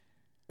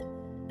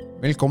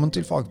Velkommen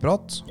til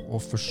Fagprat,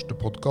 og første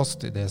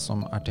podcast i det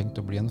som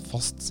tenkt å bli en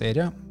fast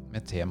serie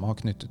med tema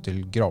knyttet til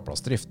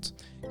gravplassdrift,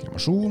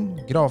 kremasjon,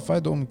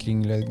 gravferd og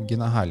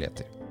omkringliggende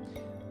herligheter.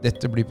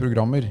 Dette blir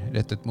programmer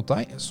rettet mot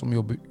deg som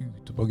jobber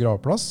ute på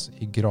gravplass,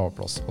 i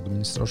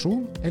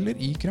gravplassadministrasjon eller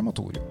i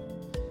krematorium.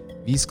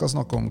 Vi skal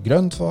snakke om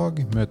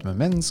grøntfag, møte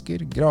med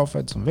mennesker,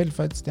 gravferd som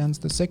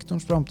velferdstjeneste,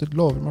 sektorens fremtid,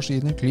 lover,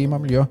 maskiner,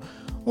 klima, miljø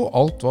og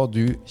alt hva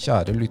du,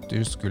 kjære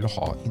lytter, skulle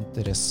ha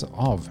interesse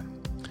av.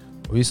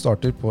 Og vi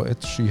starter på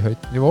et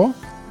skyhøyt nivå.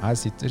 Her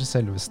sitter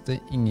selveste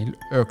Inghild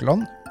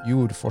Økland,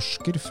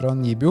 jordforsker fra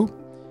NIBIO.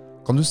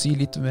 Kan du si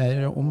litt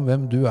mer om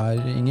hvem du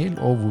Inghild,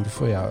 og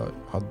hvorfor jeg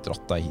har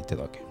dratt deg hit i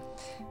dag?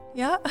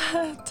 Ja,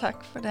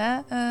 takk for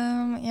det.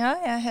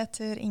 Jeg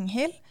heter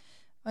Inghild,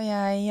 og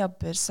jeg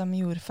jobber som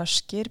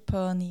jordforsker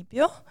på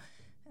NIBIO.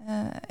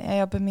 Jeg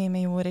jobber mye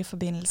med jord i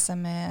forbindelse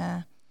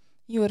med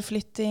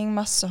jordflytting,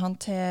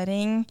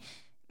 massehåndtering,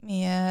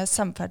 mye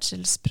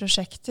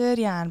samferdselsprosjekter,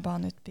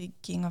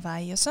 jernbaneutbygging og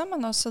vei og sånn,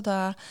 men også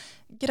da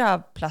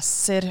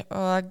gravplasser.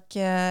 Og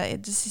i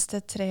de siste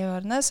 3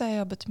 årene så har jeg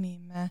jobbet mye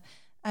med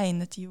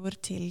egnet jord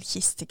til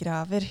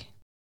kistegraver.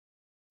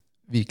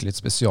 Virkelig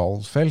et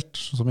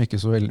spesialfelt som ikke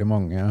så veldig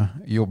mange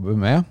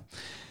jobber med.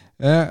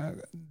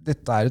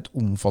 Dette et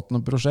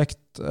omfattende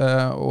prosjekt,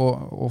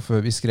 og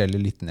før vi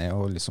skreller litt ned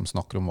og liksom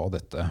snakker om hva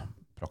dette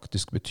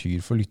praktisk betyr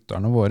for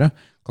lytterne våre,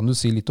 kan du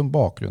si litt om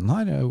bakgrunnen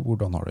her?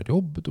 Hvordan har dere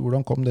jobbet?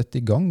 Hvordan kom dette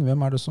i gang?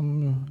 Hvem det som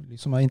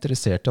liksom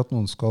interessert i at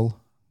noen skal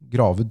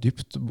grave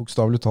dypt,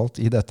 bokstavelig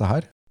talt, i dette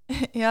her?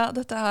 Ja,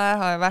 dette her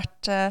har jo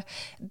vært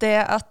det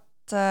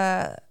at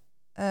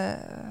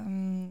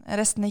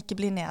restene ikke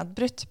blir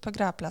nedbrytt på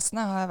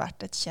gravplassene har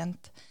vært et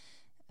kjent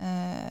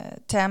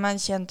tema,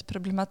 en kjent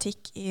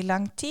problematikk i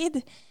lang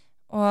tid.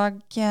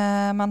 Og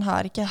man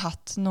har ikke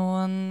hatt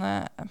noen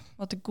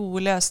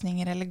gode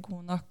løsninger eller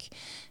god nok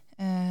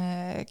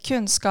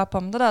kunnskap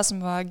om det da, som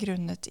var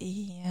grunnet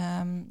i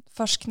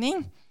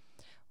forskning.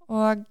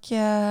 Og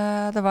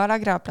det var da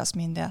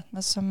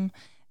gravplassmyndighetene som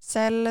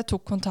selv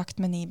tok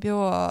kontakt med NIBIO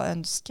og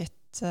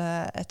ønsket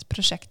et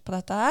prosjekt på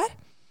dette her.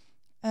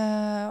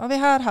 Og vi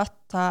har hatt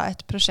da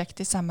et prosjekt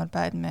i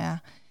samarbeid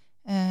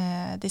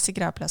med disse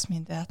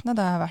gravplassmyndighetene.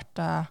 Det har vært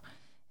da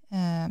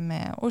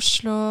med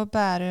Oslo,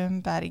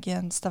 Bærum,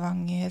 Bergen,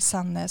 Stavanger,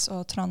 Sandnes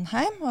og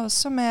Trondheim, og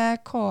også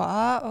med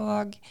KA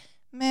og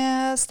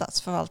med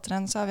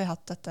statsforvalteren så har vi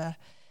hatt dette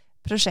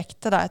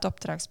prosjektet, da, et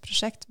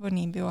oppdragsprosjekt hvor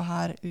NIBIO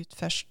har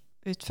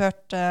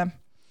utført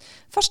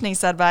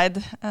forskningsarbeid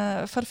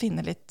for å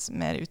finne litt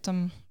mer ut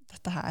om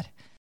dette her.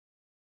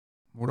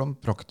 Hvordan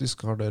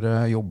praktisk har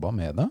dere jobbet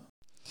med det?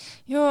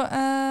 Jo,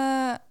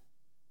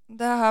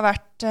 det har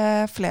vært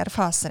flere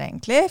faser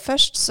egentlig.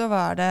 Først så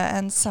var det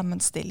en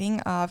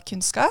sammenstilling av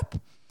kunnskap.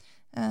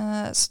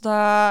 Så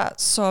da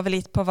så vi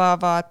litt på hva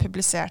var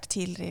publisert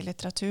tidligere i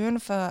litteraturen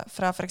fra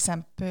for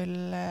eksempel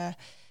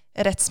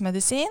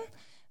rettsmedisin,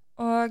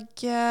 og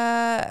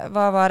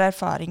hva var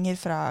erfaringer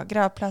fra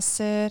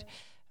gravplasser,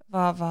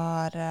 hva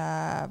var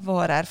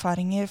våre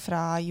erfaringer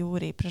fra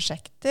jord i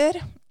prosjekter,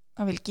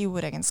 og hvilke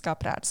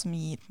jordegenskaper det som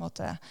gir, på en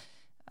måte,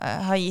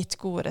 har gitt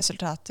gode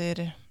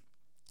resultater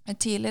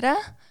tidligere.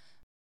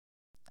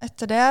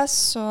 Etter det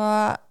så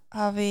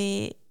har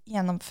vi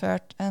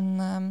gjennomført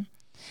en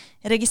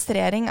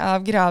registrering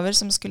av graver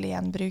som skulle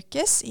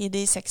gjenbrukes i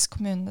de 6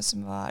 kommunene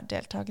som var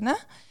deltagende.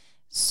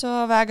 Så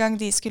hver gang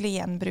de skulle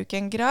gjenbruke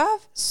en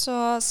grav,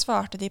 så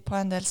svarte de på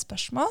en del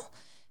spørsmål.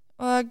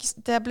 Og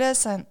det ble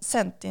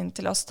sendt inn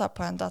til oss da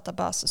på en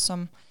database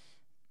som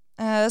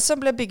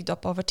ble bygd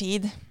opp over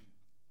tid.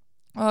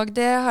 Og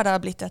det har da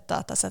blitt et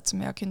datasett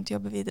som vi har kunnet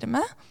jobbe videre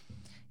med.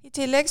 I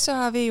tillegg så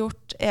har vi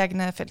gjort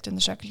egne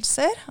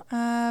feltundersøkelser.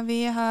 Vi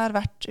har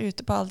vært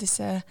ute på alle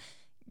disse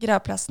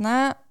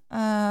gravplassene,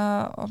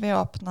 og vi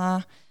har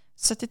åpnet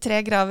 73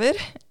 graver.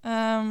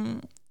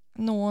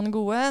 Noen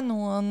gode,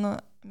 noen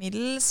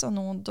middels og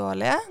noen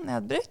dårlige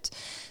nedbrytt.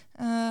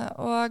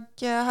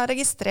 Og har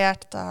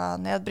registrert da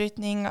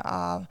nedbrytning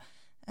av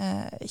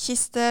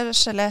kister,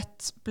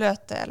 skjelett,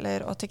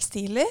 bløtdeler og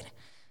tekstiler.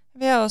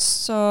 Vi har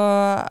også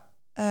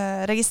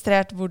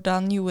registrert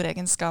hvordan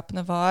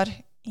jordegenskapene var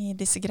i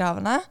disse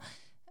gravene,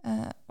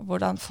 og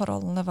hvordan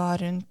forholdene var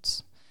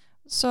rundt.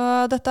 Så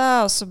dette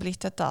har også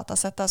blitt et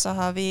datasett, så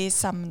har vi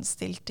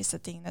sammenstilt disse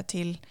tingene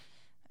til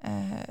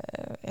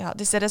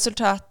disse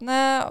resultatene,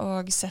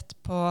 og sett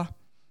på,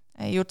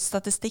 gjort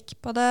statistikk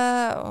på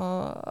det,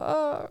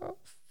 og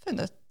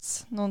funnet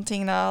noen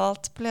ting da.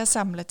 Alt ble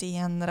samlet i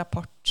en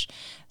rapport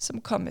som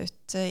kom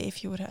ut i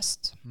fjor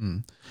høst.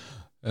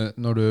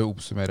 Når du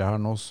oppsummerer her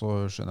nå,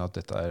 så skjønner jeg at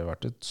dette har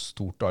vært et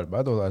stort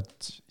arbeid, og det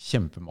et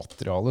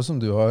kjempemateriale som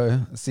du har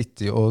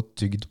sittet og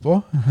tygd på,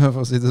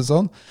 for å si det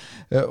sånn.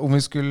 Om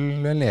vi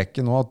skulle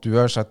leke nå at du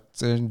har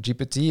sett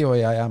GPT, og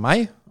jeg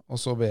meg, og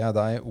så ber jeg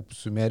deg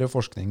oppsummere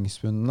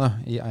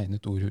forskningsfunnene i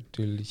egnet ord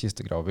til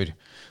kistegraver,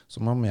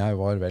 som om jeg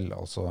var vel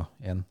altså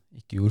en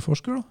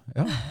ikke-jordforsker da.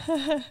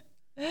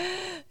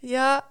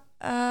 Ja,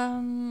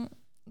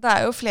 det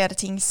jo flere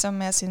ting som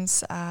jeg synes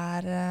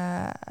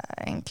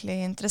egentlig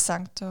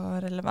interessant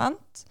og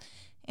relevant.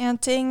 En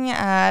ting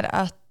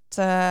at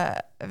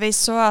vi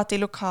så at de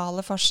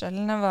lokale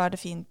forskjellene var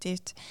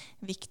definitivt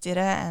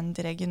viktigere enn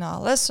de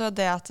regionale, så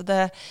det at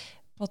det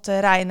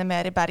måtte regne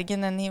mer i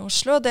Bergen enn i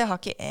Oslo, det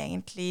har ikke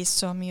egentlig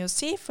så mye å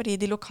si, fordi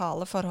de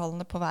lokale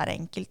forholdene på hver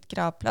enkelt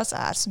gravplass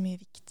så mye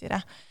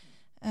viktigere.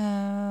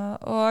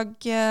 Og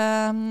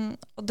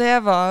det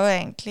var jo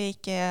egentlig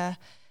ikke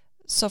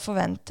så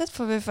forventet,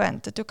 for vi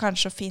forventet jo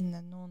kanskje å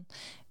finne noen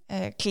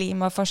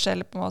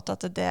klimaforskjeller på en måte,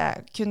 at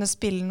det kunne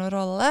spille noen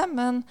rolle,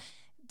 men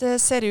det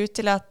ser ut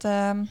til at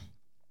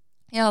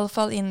i alle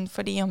fall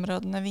innenfor de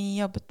områdene vi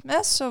jobbet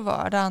med, så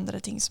var det andre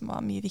ting som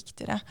var mye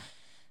viktigere.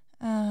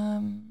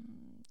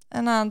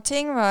 En annen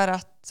ting var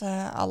at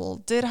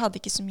alder hadde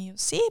ikke så mye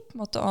å si, på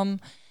en måte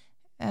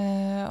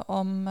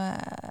om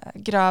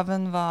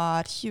graven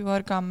var 20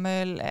 år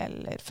gammel,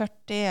 eller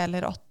 40,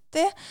 eller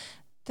 80.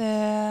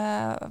 Det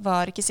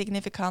var ikke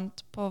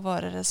signifikant på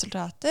våre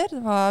resultater.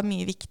 Det var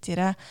mye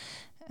viktigere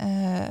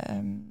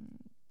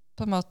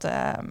på en måte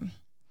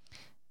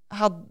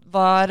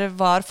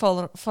var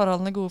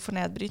forholdene gode for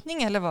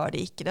nedbrytning, eller var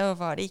de ikke det, og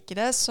var de ikke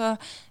det, så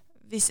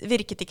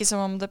virket det ikke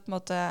som om det på en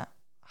måte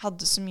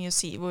hadde så mye å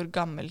si hvor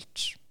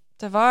gammelt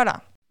det var da.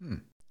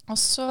 Og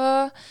så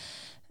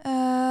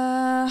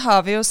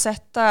har vi jo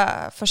sett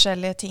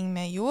forskjellige ting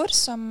med jord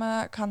som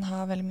kan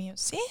ha veldig mye å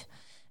si.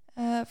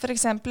 For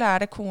eksempel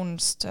det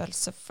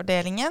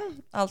kornstørrelsefordelingen,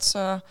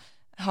 altså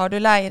har du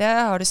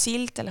leire, har du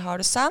silt eller har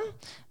du sand?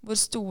 Hvor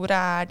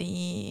store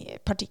de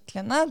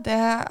partiklene? Det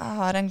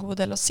har en god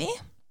del å si.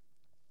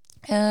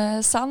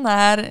 Sand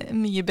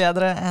mye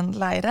bedre enn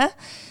leire.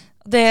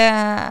 Det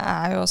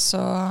jo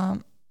også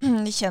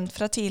kjent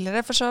fra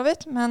tidligere for så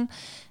vidt, men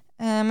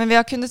vi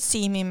har kunnet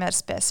si mye mer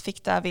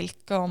spesifikt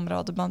hvilke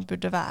områder man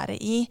burde være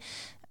i.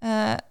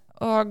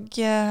 Og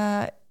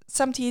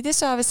samtidig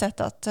så har vi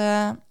sett at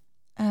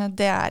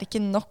det ikke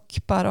nok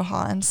bare å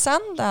ha en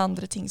sand, det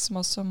andre ting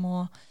som også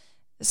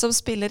som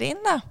spiller inn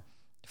da.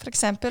 For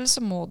eksempel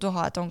så må du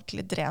ha et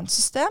ordentlig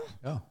drensystem.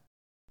 Ja.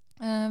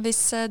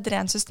 Hvis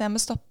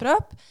drensystemet stopper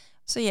opp,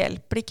 så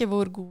hjelper det ikke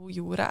hvor god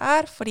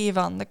jorda fordi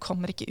vannet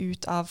kommer ikke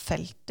ut av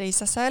feltet i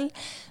seg selv.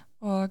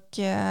 Og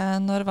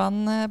når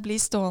vannet blir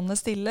stående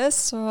stille,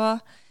 så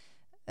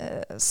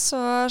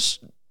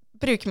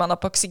bruker man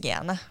opp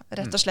oksygenet,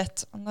 rett og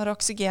slett. Og når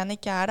oksygenet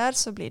ikke der,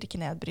 så blir det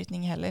ikke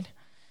nedbrytning heller.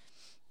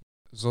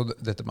 Så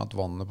dette med at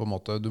vannet på en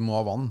måte, du må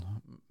ha vann,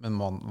 men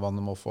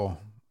vannet må få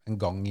en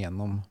gang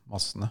gjennom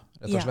massene,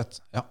 rett og slett.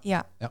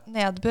 Ja.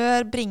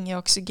 Nedbør bringer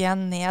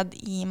oksygen ned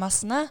i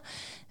massene,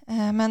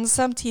 men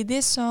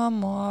samtidig så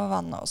må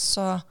vannet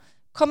også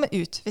komme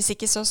ut, hvis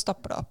ikke så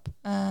stopper det opp.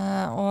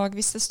 Og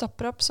hvis det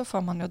stopper opp, så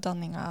får man jo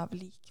danning av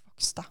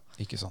likvoks da.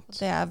 Ikke sant. Og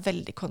det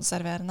veldig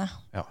konserverende.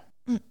 Ja.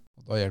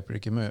 Da hjelper det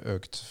ikke med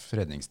økt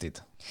fredningstid,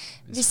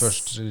 hvis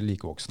først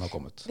likvoksen har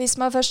kommet. Hvis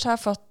man først har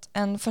fått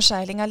en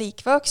forsegling av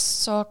likvoks,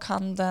 så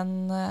kan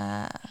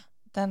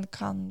den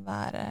kan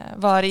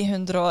vare i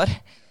 100 år.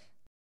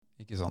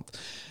 Ikke sant.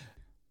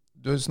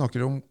 Du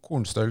snakker om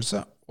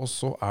kornstørrelse, og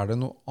så det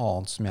noe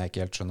annet som jeg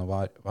ikke helt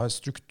skjønner. Hva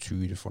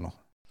struktur for noe?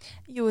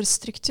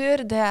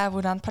 Jordstruktur, det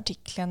hvordan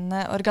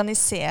partiklene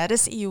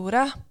organiseres i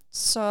jorda.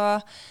 Så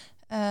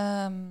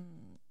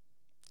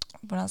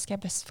hvordan skal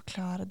jeg best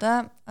forklare det?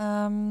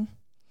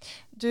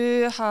 Du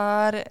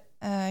har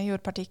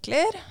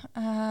jordpartikler,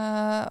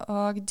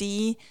 og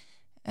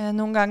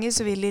noen ganger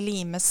så vil de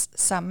limes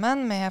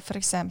sammen med for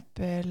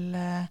eksempel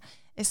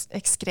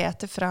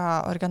ekskreter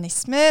fra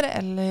organismer,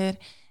 eller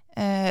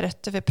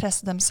røtter vil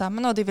presse dem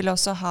sammen, og de vil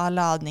også ha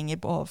ladninger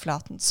på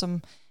overflaten som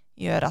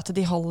gjør at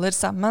de holder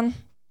sammen.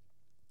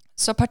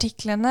 Så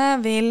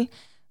partiklene vil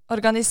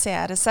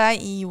organisere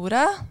seg i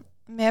jorda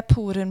med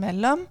porer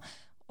mellom,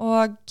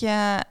 og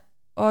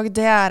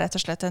det rett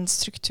og slett en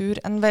struktur,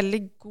 en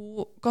veldig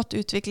godt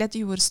utviklet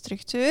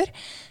jordstruktur.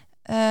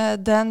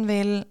 Den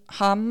vil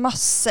ha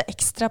masse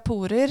ekstra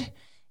porer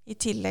i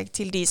tillegg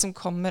til de som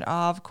kommer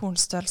av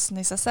kornstørrelsen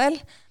i seg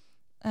selv.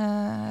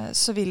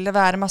 Så vil det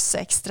være masse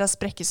ekstra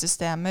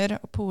sprekkesystemer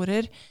og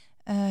porer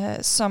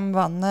som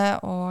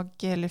vannet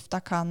og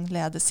lufta kan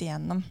ledes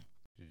igjennom.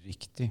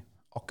 Riktig.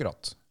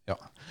 Akkurat, ja.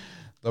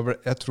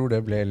 Jeg tror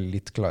det ble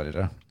litt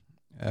klarere.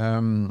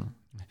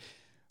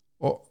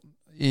 Og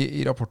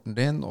i rapporten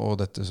din og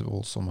dette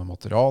voldsomme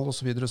material og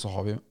så videre, så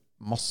har vi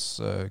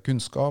masse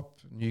kunnskap,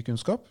 ny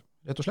kunnskap,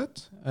 rett og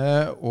slett.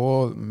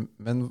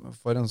 Men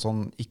for en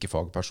sånn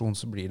ikke-fagperson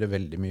så blir det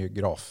veldig mye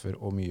grafer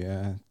og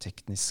mye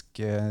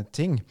tekniske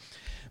ting.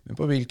 Men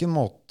på hvilken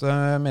måte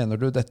mener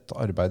du dette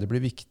arbeidet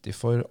blir viktig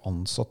for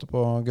ansatte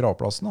på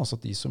gravplassene,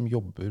 altså de som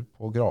jobber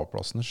på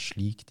gravplassene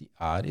slik de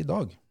i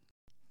dag?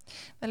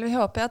 Vel, vi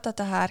håper at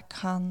dette her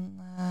kan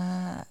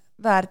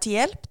være til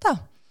hjelp, da.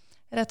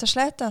 Rett og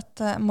slett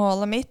at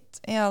målet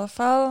mitt, i alle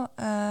fall,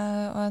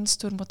 og en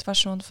stor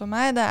motivasjon for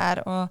meg, det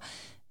å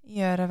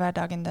gjøre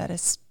hverdagen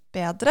deres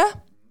bedre.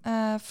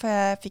 For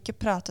jeg fikk jo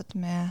pratet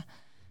med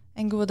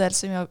en god del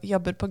som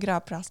jobber på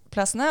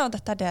gravplassene, og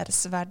dette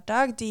deres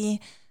hverdag. De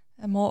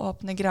må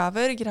åpne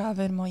graver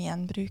må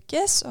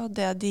gjenbrukes, og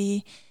det de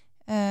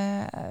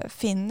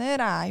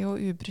finner jo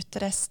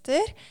ubrutte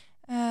rester.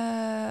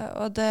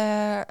 Og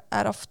det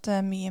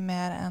ofte mye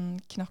mer enn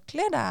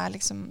knokler.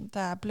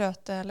 Det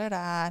bløtdeler,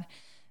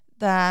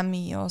 det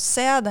mye å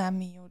se, det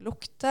mye å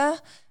lukte,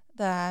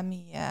 det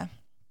mye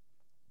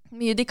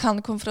de kan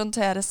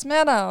konfronteres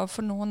med, da, og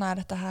for noen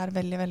dette her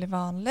veldig, veldig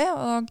vanlig,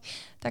 og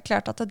det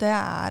klart at det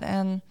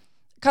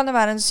kan det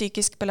være en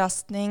psykisk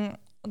belastning,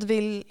 og det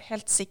vil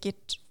helt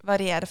sikkert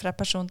variere fra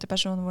person til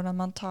person hvordan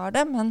man tar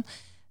det, men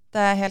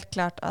det helt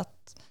klart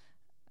at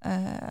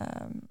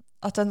en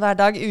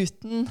hverdag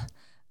uten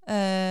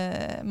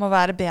må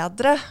være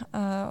bedre,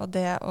 og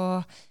det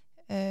å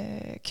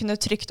kunne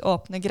trygt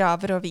åpne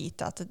graver og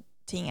vite at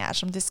ting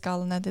som de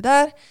skal nedi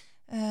der,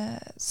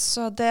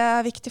 så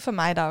det viktig for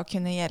meg da å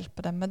kunne hjelpe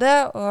dem med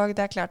det, og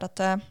det klart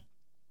at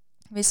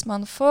hvis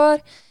man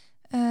får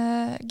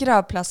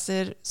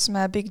gravplasser som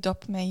bygd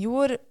opp med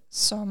jord,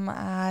 som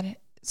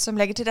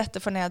legger til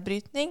rette for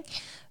nedbrytning,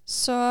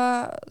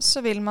 så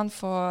vil man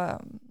få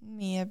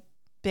mye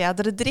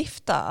bedre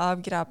drift da,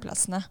 av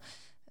gravplassene,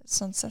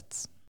 sånn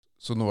sett.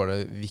 Så nå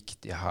det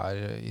viktige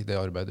her i det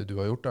arbeidet du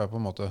har gjort, det på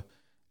en måte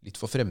litt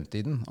for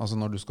fremtiden, altså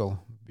når du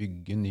skal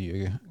bygge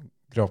nye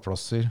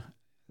gravplasser,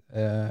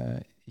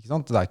 ikke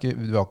sant? Du har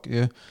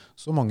ikke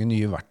så mange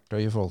nye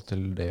verktøy i forhold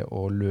til det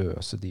å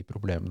løse de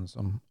problemene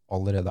som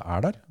allerede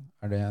der.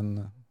 Det en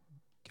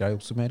grei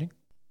oppsummering?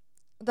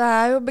 Det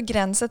jo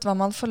begrenset hva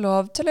man får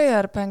lov til å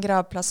gjøre på en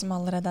gravplass som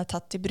allerede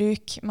tatt i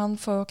bruk. Man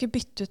får jo ikke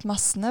bytte ut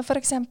massene, for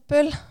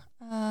eksempel.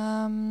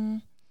 Men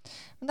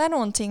det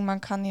noen ting man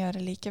kan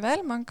gjøre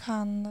likevel. Man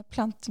kan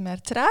plante mer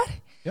trær.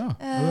 Ja,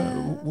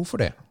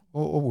 hvorfor det?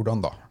 Og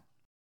hvordan da?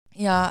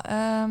 Ja,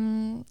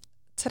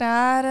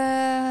 trær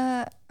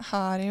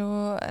har jo,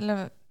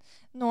 eller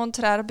noen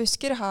trær og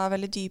busker har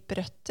veldig dype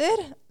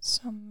røtter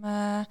som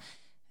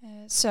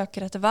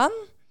søker etter vann.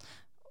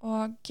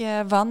 Og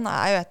vann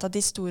jo et av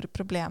de store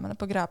problemene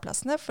på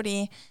gravplassene,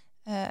 fordi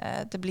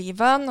det blir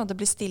vann, og det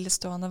blir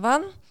stillestående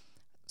vann,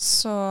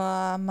 så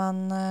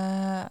man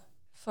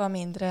får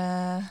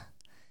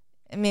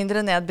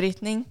mindre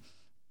nedbrytning.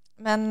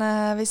 Men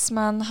hvis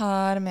man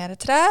har mer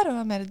trær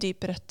og mer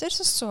dype røtter,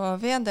 så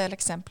vi en del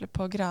eksempler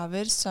på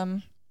graver som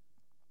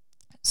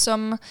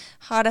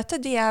har dette.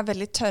 De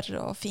veldig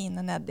tørre og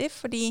fine nedi,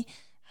 fordi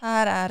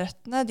her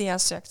røttene, de har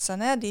søkt seg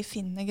ned, de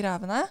finner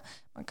gravene.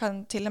 Man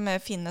kan til og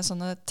med finne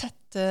sånne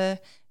tette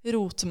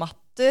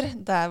rotmatter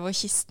der hvor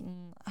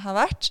kisten har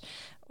vært.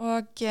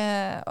 Og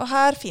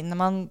her finner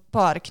man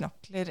bare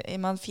knokler,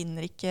 man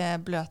finner ikke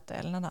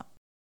bløtdelene da.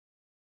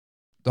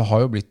 Det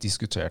har jo blitt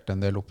diskutert en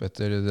del opp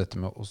etter dette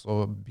med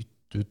å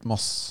bytte ut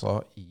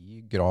massa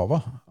i grava.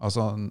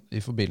 Altså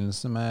i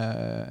forbindelse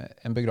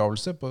med en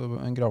begravelse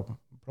på en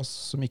gravplass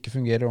som ikke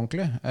fungerer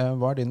ordentlig.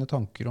 Hva dine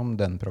tanker om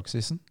den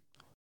praksisen?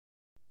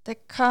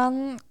 Det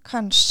kan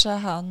kanskje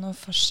ha noe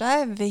for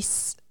seg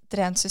hvis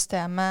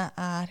drensystemet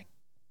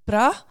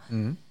bra.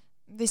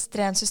 Hvis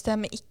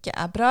drensystemet ikke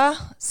bra,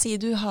 si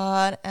du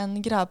har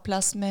en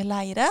gravplass med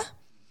leire,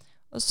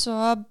 og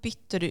så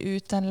bytter du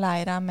ut den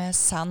leira med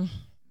sand.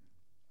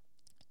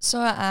 Så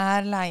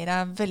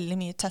leira veldig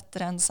mye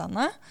tettere enn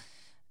sandet.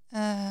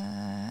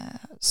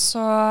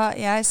 Så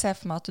jeg ser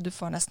for meg at du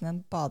får nesten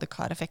en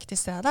badekareffekt i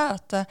stedet.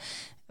 At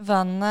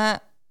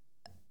vannet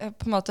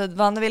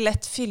vil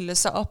lett fylle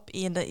seg opp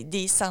i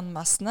de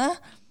sandmassene,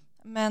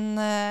 men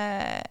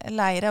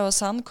leire og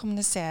sand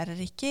kommuniserer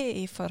ikke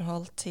i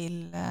forhold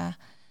til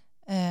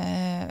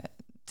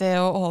det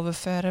å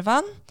overføre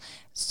vann.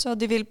 Så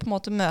de vil på en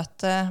måte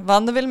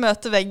vannet vil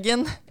møte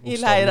veggen i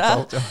leira.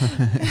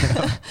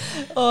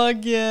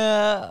 og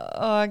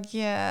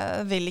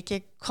vil ikke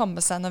komme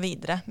seg noe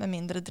videre, med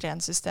mindre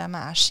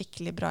drensystemet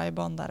skikkelig bra i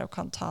bånd der og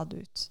kan ta det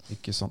ut.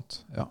 Ikke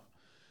sant, ja.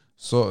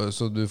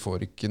 Så du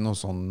får ikke noe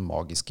sånn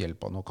magisk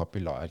hjelp av noen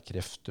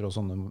kapillærkrefter og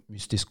sånne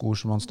mystiske ord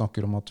som man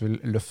snakker om at vil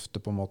løfte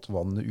på en måte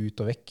vannet ut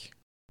og vekk?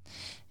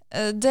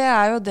 Det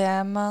jo det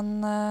man...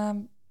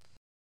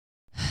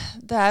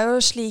 Det jo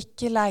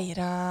slik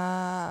leira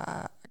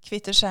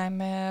kvitter seg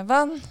med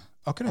vann.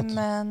 Akkurat.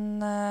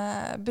 Men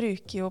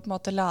bruker jo på en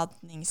måte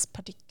ladningen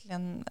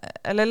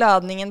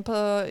på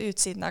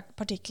utsiden av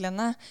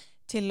partiklene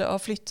til å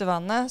flytte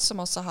vannet,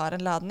 som også har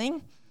en ladning.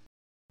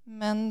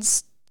 Men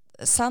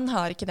sand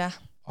har ikke det.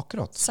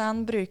 Akkurat.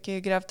 Sand bruker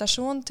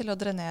gravitasjon til å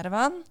drenere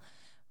vann,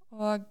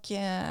 og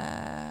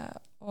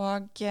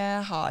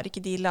har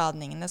ikke de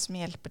ladningene som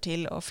hjelper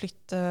til å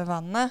flytte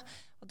vannet.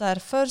 Og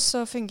derfor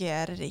så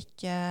fungerer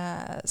ikke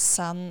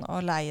sand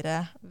og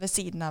leire ved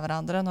siden av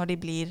hverandre når det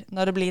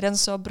blir en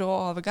så brå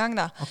overgang.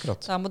 Da.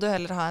 Akkurat. Da må du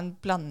heller ha en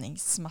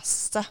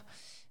blandingsmasse.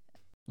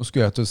 Nå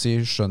skulle jeg til å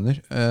si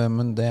skjønner,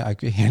 men det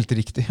ikke helt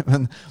riktig.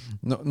 Men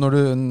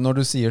når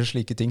du sier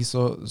slike ting,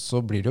 så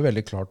blir det jo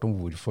veldig klart om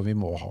hvorfor vi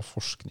må ha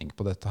forskning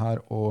på dette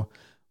her, og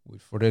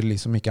hvorfor det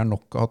liksom ikke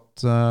nok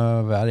at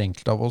hver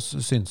enkelt av oss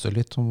synser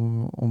litt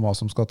om hva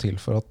som skal til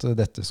for at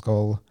dette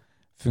skal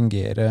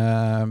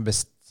fungere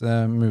best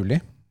mulig.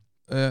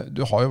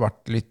 Du har jo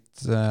vært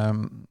litt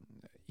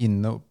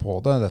inne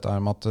på dette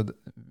her med at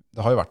det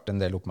har jo vært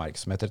en del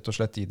oppmerksomhet rett og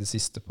slett i det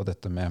siste på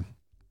dette med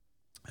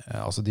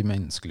altså de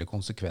menneskelige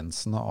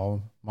konsekvensene av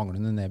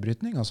manglende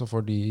nedbrytning, altså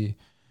for de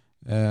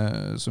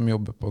som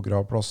jobber på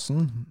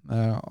gravplassen.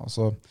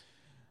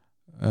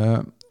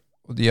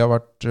 Og de har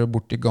vært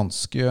borti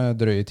ganske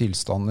drøye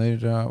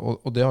tilstander,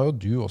 og det har jo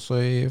du også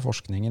i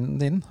forskningen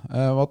din.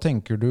 Hva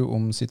tenker du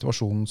om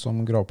situasjonen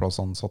som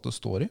gravplassansatte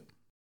står i?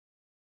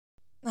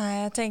 Nei,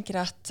 jeg tenker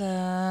at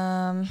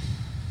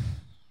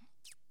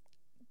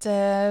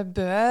det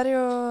bør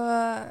jo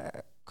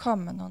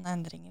komme noen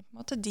endringer. På en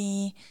måte.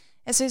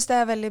 Jeg synes det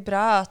er veldig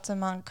bra at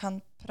man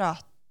kan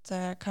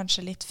prate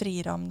kanskje litt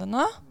friere om det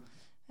nå.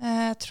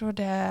 Jeg tror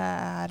det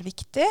er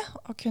viktig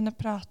å kunne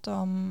prate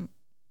om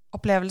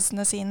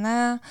opplevelsene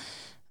sine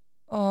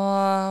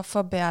og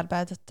få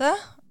bearbeidet det.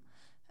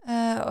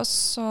 Og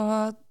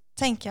så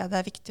tenker jeg det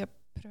er viktig å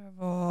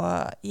prøve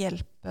å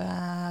hjelpe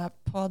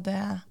på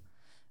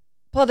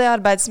det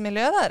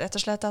arbeidsmiljøet, da. Rett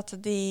og slett at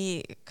de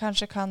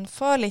kanskje kan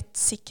få litt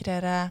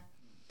sikrere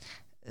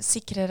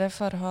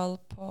forhold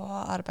på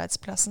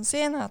arbeidsplassen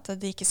sin, at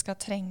de ikke skal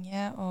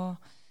trenge å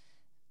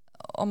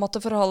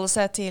måtte forholde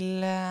seg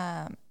til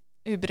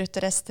ubrutte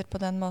rester på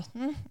den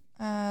måten.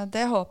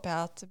 Det håper jeg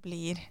at det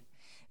blir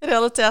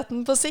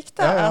realiteten på sikt.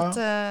 Da.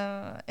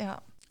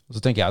 Og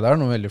så tenker jeg det er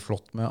noe veldig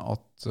flott med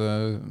at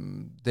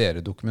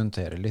dere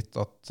dokumenterer litt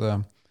at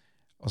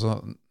altså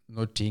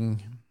når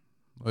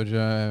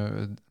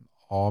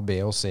A, B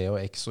og C og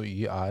X og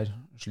Y er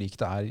slik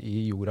det er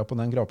i jorda på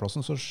den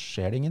gravplassen, så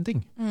skjer det ingenting.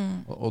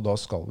 Og da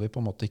skal vi på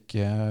en måte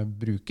ikke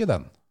bruke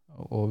den.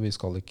 Og vi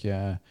skal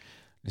ikke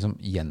liksom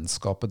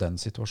gjenskape den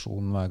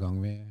situasjonen hver gang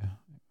vi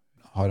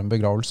har en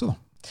begravelse, da.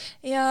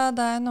 Ja,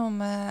 det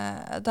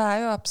er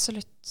jo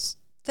absolutt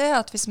det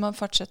at hvis man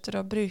fortsetter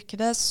å bruke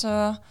det,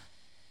 så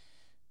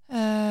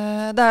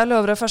det er jo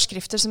lover og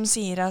forskrifter som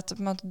sier at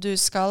du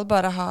skal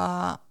bare ha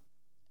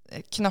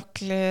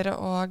knokler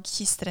og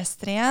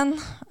kisterester igjen.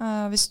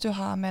 Hvis du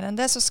har mer enn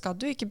det, så skal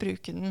du ikke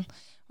bruke den.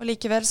 Og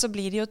likevel så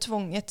blir de jo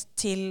tvunget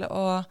til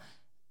å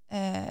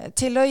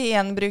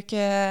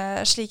gjenbruke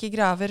slike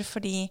graver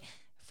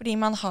fordi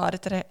man har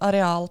et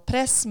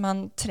arealpress,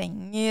 man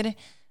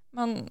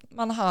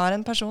har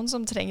en person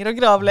som trenger å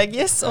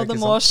gravlegges, og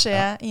det må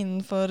skje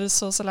innenfor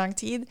så lang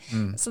tid.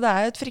 Så det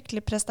er jo et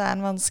fryktelig press, det er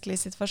en vanskelig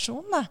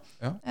situasjon. Da.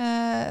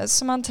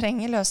 Så man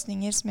trenger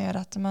løsninger som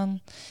gjør at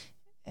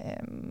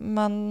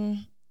man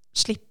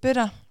slipper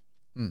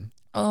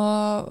å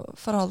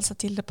forholde seg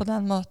til det på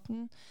den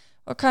måten.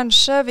 Og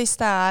kanskje hvis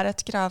det er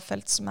et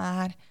gravfelt som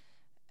er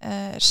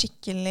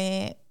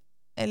skikkelig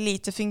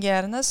lite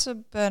fungerende, så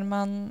bør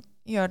man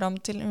gjøre det om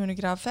til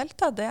undergravfelt.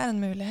 Da. Det er en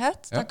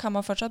mulighet. Da kan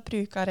man fortsatt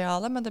bruke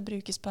arealet, men det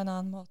brukes på en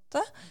annen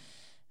måte.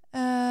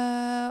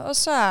 Og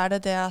så er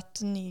det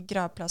at nye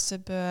gravplasser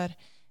bør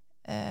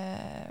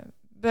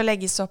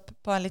legges opp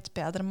på en litt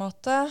bedre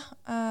måte.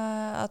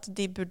 At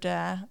de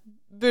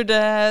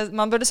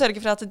man burde sørge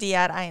for at de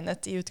er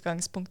egnet i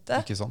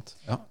utgangspunktet. Ikke sant?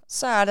 Ja.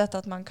 Så er det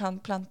at man kan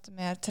plante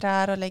mer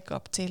trær og legge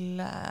opp til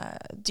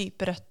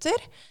dype røtter.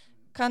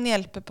 Kan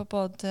hjelpe på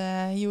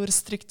både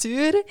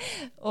jordstruktur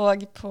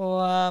og på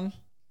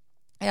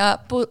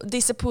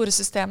disse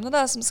poresystemene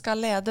da, som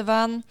skal lede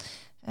vann,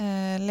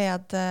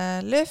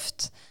 lede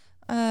luft.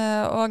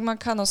 Og man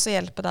kan også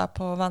hjelpe da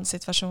på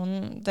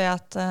vannsituasjonen. Det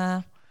at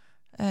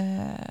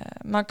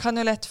man kan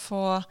jo lett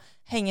få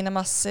hengende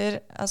masser,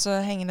 altså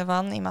hengende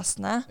vann i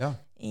massene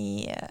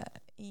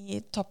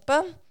i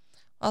toppen.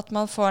 Og at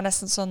man får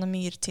nesten sånne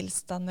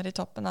myrtilstander i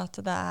toppen,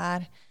 at det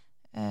er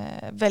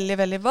veldig,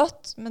 veldig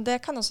vått, men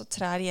det kan også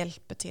trær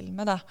hjelpe til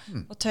med da,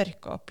 å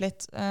tørke opp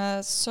litt.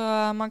 Så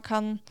man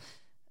kan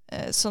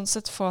sånn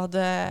sett få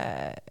det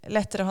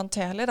lettere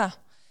håndterlig da.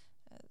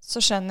 Så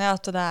skjønner jeg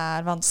at det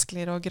er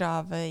vanskeligere å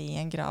grave i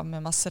en grav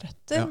med masse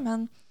røtter,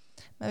 men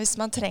hvis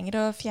man trenger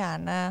å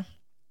fjerne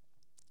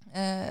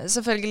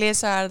selvfølgelig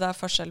så er det da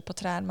forskjell på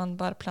trær. Man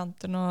bare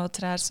planter noen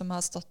trær som har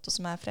stått og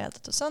som er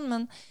fredet og sånn,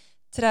 men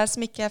trær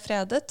som ikke er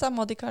fredet, da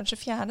må de kanskje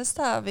fjernes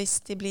da,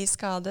 hvis de blir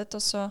skadet, og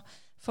så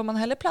får man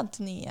heller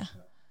plante nye.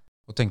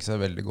 Og tenke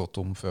seg veldig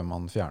godt om før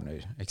man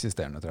fjerner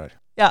eksisterende trær.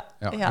 Ja.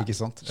 Ikke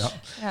sant?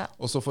 Ja.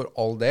 Og så for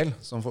all del,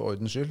 som for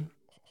ordens skyld,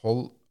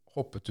 hold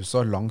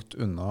hoppetussa langt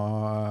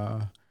unna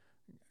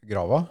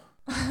grava.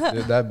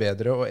 Det er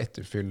bedre å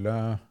etterfylle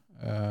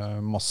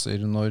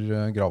masser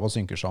når grava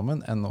synker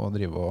sammen, enn å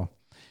drive og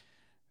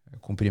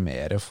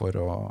komprimere for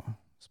å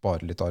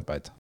spare litt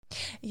arbeid.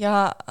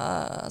 Ja,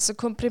 altså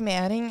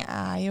komprimering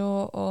er jo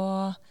å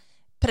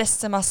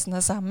presse massene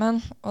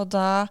sammen, og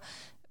da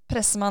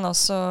presser man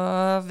også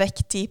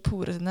vekk de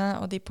porene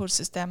og de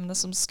porsystemene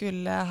som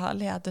skulle ha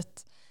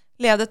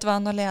ledet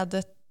vann og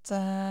ledet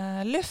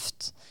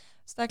luft.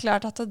 Så det er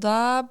klart at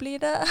da blir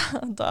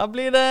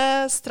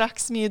det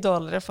straks mye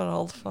dårligere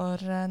forhold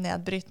for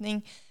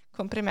nedbrytning.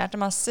 Komprimerte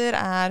masser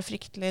er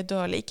fryktelig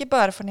dårlig, ikke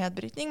bare for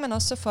nedbrytning, men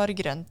også for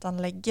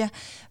grøntanlegget,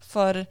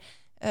 for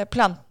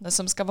plantene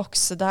som skal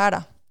vokse der.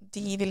 Da.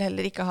 De vil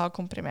heller ikke ha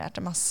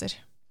komprimerte masser.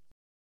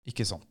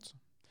 Ikke sant.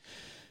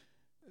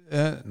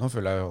 Nå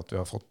føler jeg jo at vi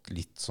har fått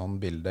litt sånn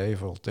bilde I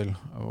forhold til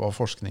hva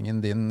forskningen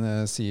din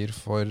sier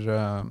for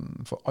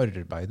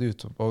arbeidet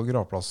ute på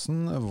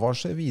gravplassen. Hva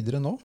skjer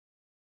videre nå?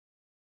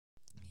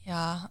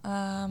 Ja,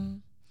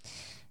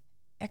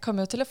 jeg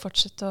kommer jo til å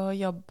fortsette å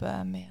jobbe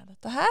med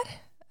dette her.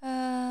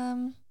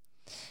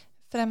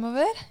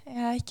 Fremover.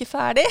 Jeg er ikke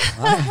ferdig.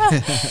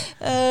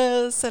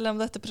 Selv om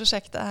dette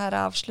prosjektet her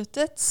er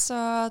avsluttet,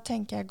 så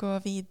tenker jeg gå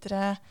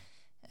videre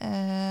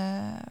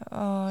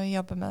og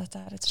jobbe med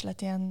dette rett og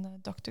slett I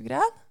en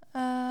doktorgrad.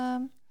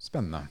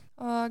 Spennende.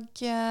 Og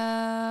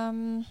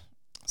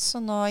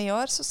så nå I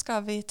år så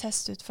skal vi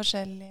teste ut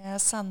forskjellige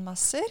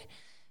sandmasser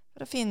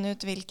for å finne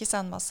ut hvilke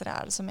sandmasser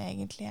det som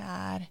egentlig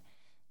er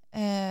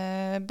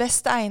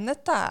best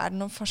egnet. Da er det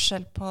noen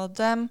forskjell på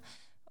dem,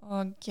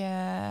 og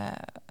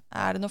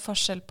er det noen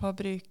forskjell på å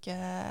bruke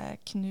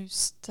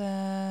knust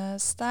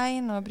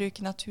stein og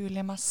bruke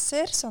naturlige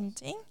masser, sånne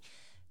ting.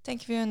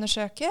 Tenker vi å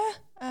undersøke.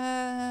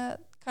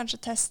 Kanskje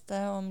teste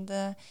om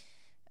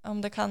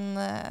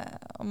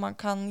man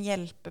kan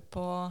hjelpe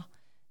på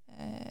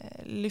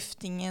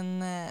luftingen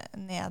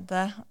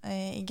nede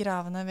I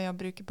gravene ved å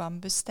bruke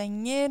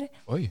bambusstenger.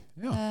 Oi,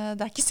 ja.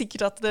 Det er ikke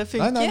sikkert at det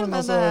funker. Nei, men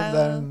altså, det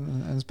er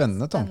en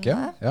spennende tanke.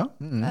 Ja.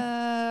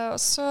 Og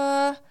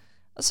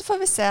så får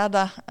vi se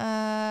da.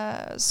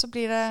 Så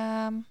blir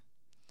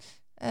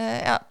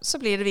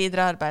det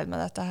videre arbeid med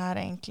dette her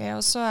egentlig.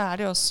 Og så er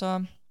det jo også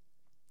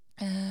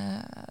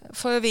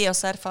får vi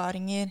også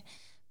erfaringer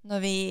når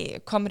vi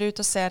kommer ut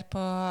og ser på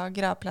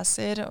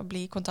gravplasser og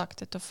blir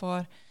kontaktet og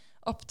får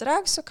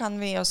oppdrag, så kan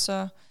vi også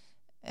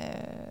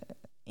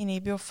I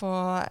NIBIO få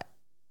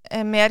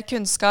mer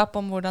kunnskap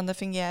om hvordan det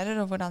fungerer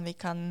og hvordan vi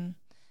kan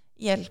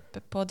hjelpe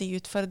på de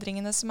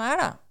utfordringene som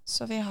da.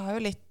 Så vi har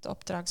jo litt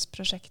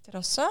oppdragsprosjekter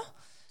også.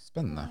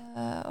 Spennende.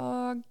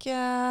 Og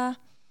en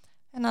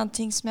annen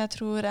ting som jeg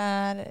tror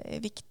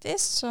viktig,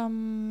 som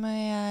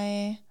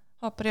jeg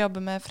håper å jobbe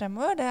med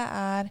fremover, det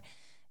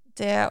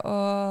det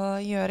å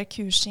gjøre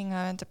kursing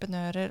av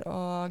entreprenører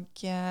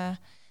og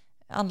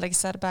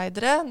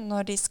anleggsarbeidere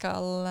når de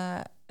skal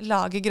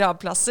lage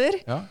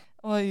gravplasser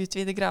og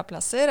utvide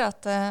gravplasser,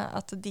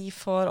 at de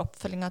får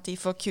oppfølging, at de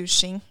får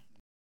kursing.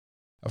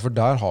 Ja, for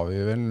der har vi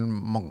vel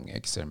mange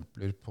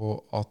eksempler på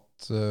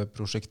at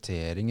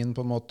prosjekteringen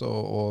på en måte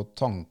og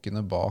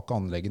tankene bak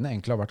anleggene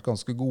egentlig har vært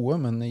ganske gode,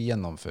 men I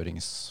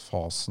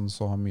gjennomføringsfasen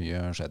så har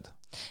mye skjedd.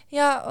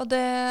 Ja, og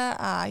det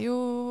jo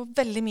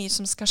veldig mye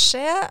som skal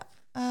skje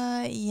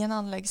I en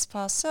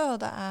anleggsfase,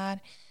 og det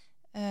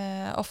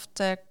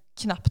ofte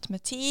knapt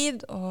med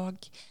tid, og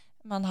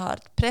man har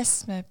et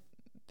press med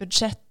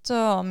budsjett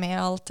og med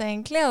alt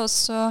egentlig, og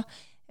så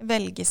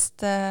velges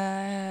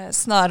det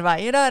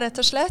snarveier da, rett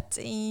og slett,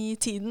 I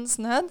tidens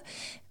nød.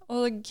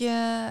 Og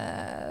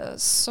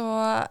så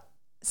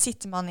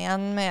sitter man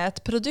igjen med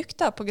et produkt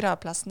da, på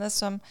gravplassene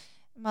som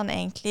man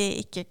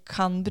egentlig ikke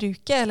kan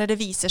bruke, eller det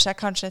viser seg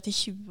kanskje etter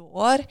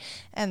 20 år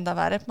enda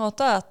verre på en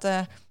måte, at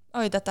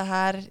oi, dette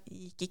her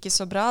gikk ikke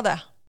så bra det.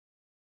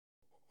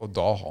 Og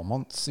da har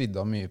man svidd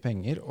av mye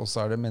penger, og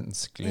så det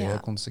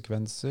menneskelige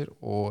konsekvenser,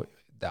 og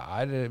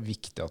det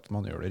viktig at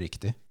man gjør det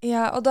riktig.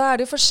 Ja, og da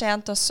det jo for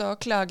sent også å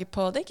klage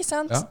på det, ikke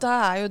sant? Ja.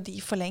 Da jo de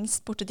for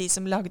lengst borte, de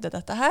som lagde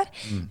dette her.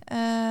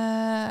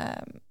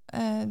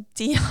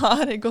 De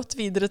har gått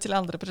videre til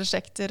andre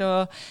prosjekter,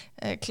 og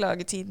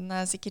klagetiden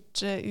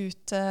sikkert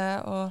ute.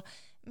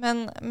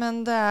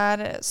 Men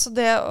det så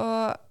det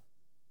å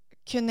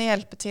kunne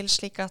hjelpe til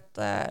slik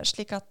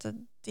at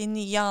de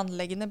nye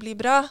anleggene blir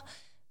bra,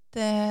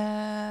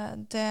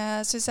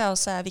 det synes jeg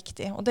også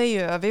viktig. Og det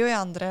gjør vi jo I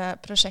andre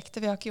prosjekter.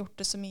 Vi har ikke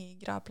gjort det så mye I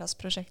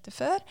gravplassprosjekter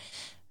før,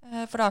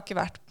 for det har ikke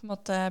vært på en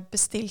måte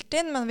bestilt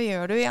inn, men vi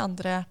gjør det jo I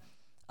andre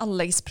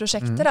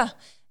anleggsprosjekter da.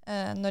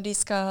 Når de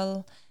skal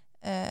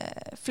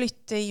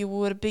flytte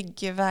jord,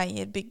 bygge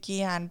veier,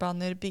 bygge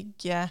jernbaner,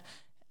 bygge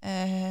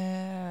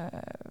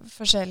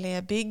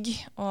forskjellige bygg,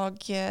 og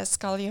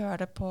skal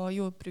gjøre det på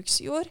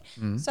jordbruksjord,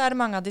 så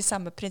det mange av de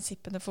samme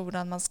prinsippene for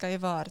hvordan man skal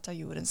ivareta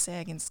jordens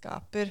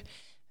egenskaper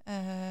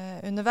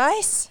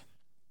underveis.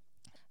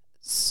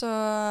 Så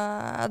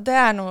det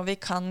noe vi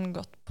kan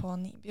godt på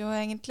NIBIO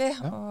egentlig,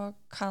 og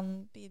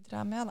kan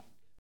bidra med da.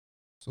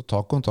 Så ta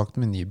kontakt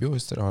med NIBIO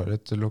hvis dere har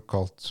et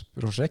lokalt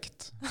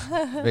prosjekt.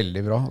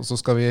 Veldig bra. Og så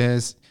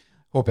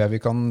håper jeg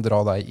vi kan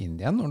dra deg inn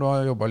igjen når du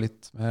har jobbet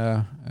litt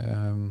med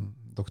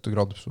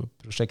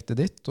doktorgradprosjektet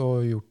ditt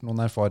og gjort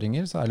noen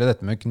erfaringer. Særlig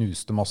dette med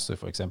knuste masser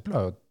for eksempel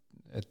jo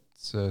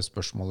et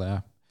spørsmål jeg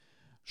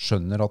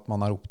skjønner at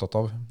man opptatt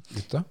av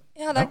ute.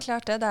 Ja, det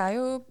klart det. Det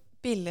jo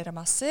billigere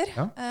masser,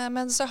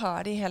 men så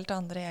har de helt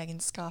andre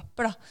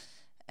egenskaper da.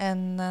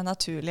 Enn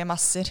naturlige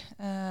masser.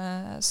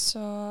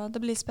 Så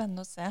det blir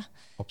spennende å se.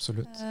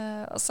 Absolutt.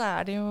 Og så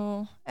det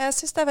jo, jeg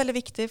synes det veldig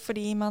viktig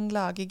fordi man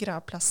lager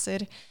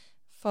gravplasser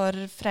for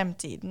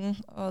fremtiden,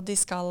 og de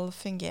skal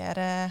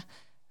fungere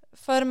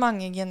for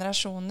mange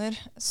generasjoner.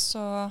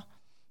 Så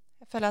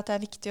jeg føler at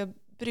det viktig å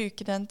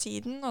bruke den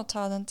tiden, og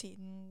ta den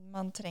tiden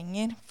man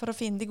trenger for å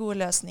finne de gode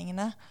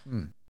løsningene.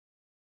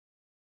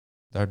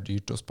 Det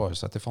dyrt å spare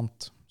seg til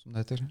fant, som det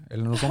heter,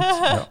 eller noe sånt.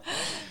 Ja.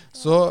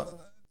 Så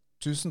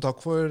tusen takk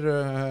for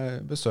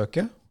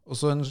besøket. Og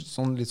så en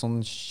litt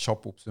sånn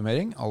kjapp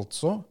oppsummering,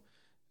 altså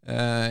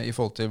i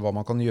forhold til hva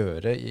man kan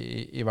gjøre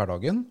i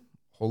hverdagen.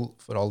 Hold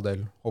for all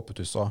del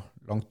hoppetussa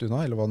langt unna,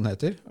 eller hva den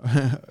heter.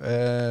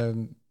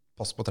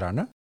 Pass på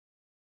trærne.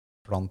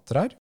 Plant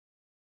trær.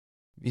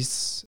 Hvis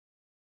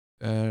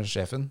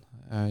sjefen,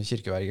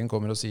 kirkevergen,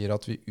 kommer og sier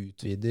at vi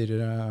utvider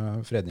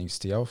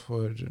fredningstida,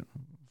 for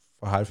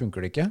her funker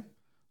det ikke,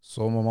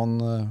 så må man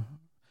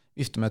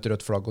vifte med et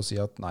rødt flagg og si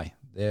at nei,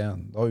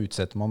 da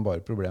utsetter man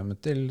bare problemet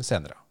til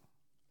senere.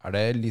 Er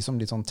det liksom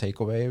litt sånn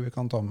take-away vi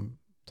kan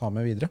ta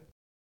med videre?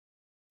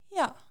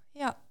 Ja.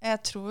 Jeg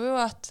tror jo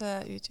at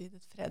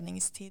utvidet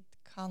fredningstid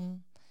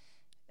kan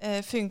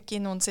funke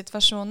i noen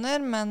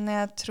situasjoner, men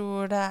jeg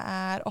tror det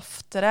er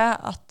oftere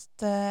at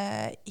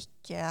det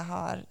ikke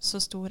har så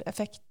stor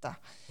effekt da.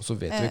 Og så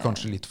vet vi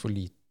kanskje litt for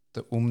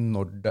lite om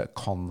når det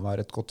kan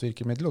være et godt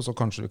virkemiddel, og så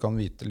kanskje vi kan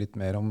vite litt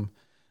mer om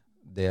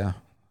det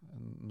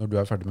når du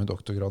er ferdig med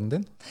doktorgraden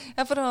din?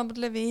 Ja,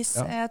 forhåpentligvis.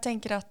 Ja. Jeg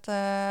tenker at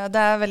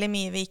det er veldig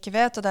mye vi ikke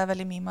vet, og det er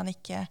veldig mye man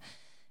ikke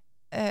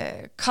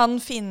kan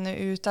finne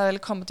ut av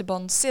eller komme til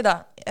bunns i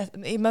da,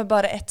 med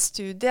bare ett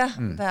studie.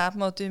 Det er på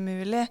en måte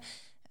umulig.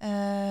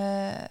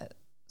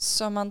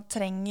 Så man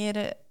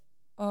trenger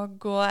å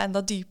gå enda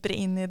dypere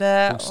inn i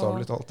det.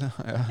 Bokstavelig talt, ja.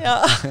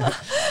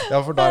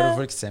 Ja, for da er det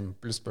for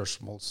eksempel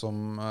spørsmål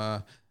som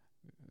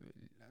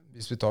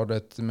hvis vi tar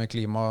det med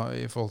klima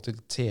i forhold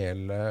til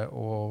tele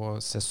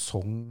og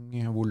sesong,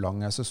 hvor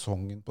lang er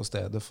sesongen på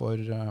stedet for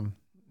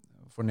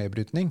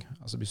nedbrytning?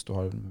 Altså hvis du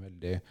har en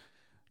veldig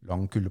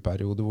lang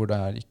kuldeperiode hvor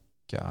det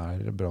ikke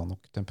er bra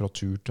nok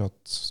temperatur til at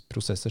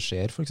prosesser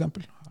skjer, for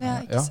eksempel. Ja,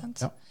 ikke sant.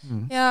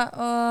 Ja,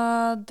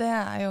 og det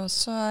er jo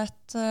også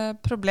et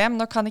problem.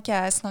 Nå kan ikke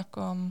jeg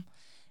snakke om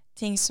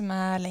ting som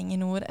er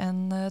lenger nord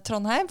enn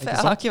Trondheim, for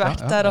jeg har ikke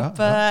vært der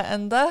oppe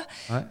enda,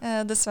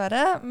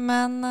 dessverre.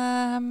 Men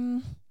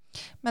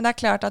det er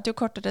klart at jo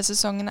kortere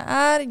sesongene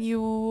er,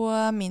 jo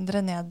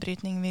mindre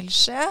nedbrytning vil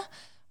skje.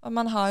 Og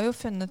man har jo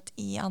funnet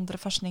i andre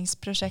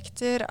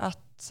forskningsprosjekter at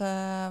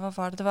hva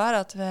var det var?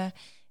 At ved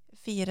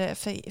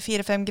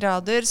 4-5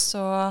 grader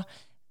så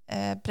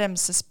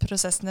bremses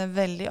prosessene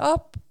veldig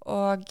opp,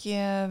 og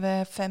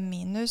ved 5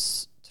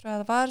 minus, tror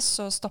jeg det var,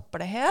 så stopper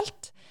det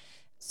helt.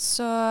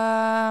 Så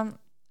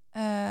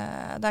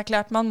det er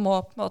klart man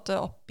må på en måte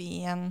opp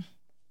i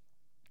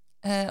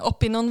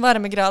noen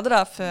varmegrader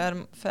da,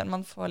 før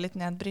man får litt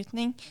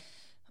nedbrytning.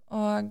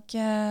 Og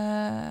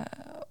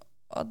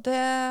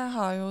det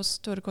har jo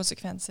store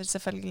konsekvenser,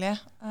 selvfølgelig.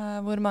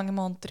 Hvor mange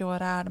måneder i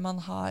året er det man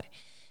har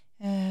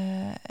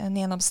en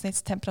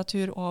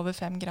gjennomsnittstemperatur over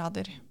 5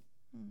 grader?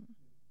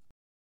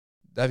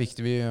 Det er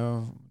viktig vi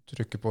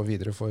trykker på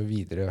videre for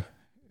videre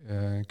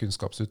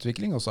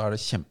kunnskapsutvikling, og så er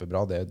det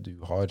kjempebra det du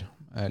har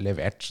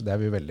levert. Det er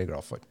vi veldig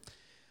glad for.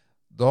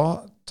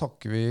 Da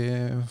takker vi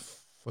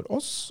for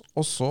oss,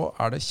 og så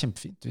er det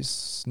kjempefint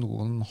hvis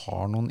noen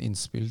har noen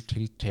innspill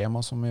til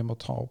tema som vi må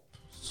ta opp.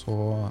 Så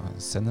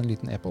send en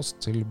liten e-post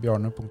til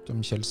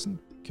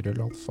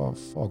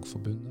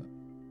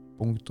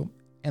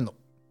bjarne.kjeldsen@fagforbundet.no.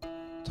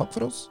 Takk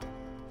for oss.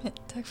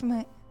 Takk for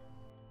meg.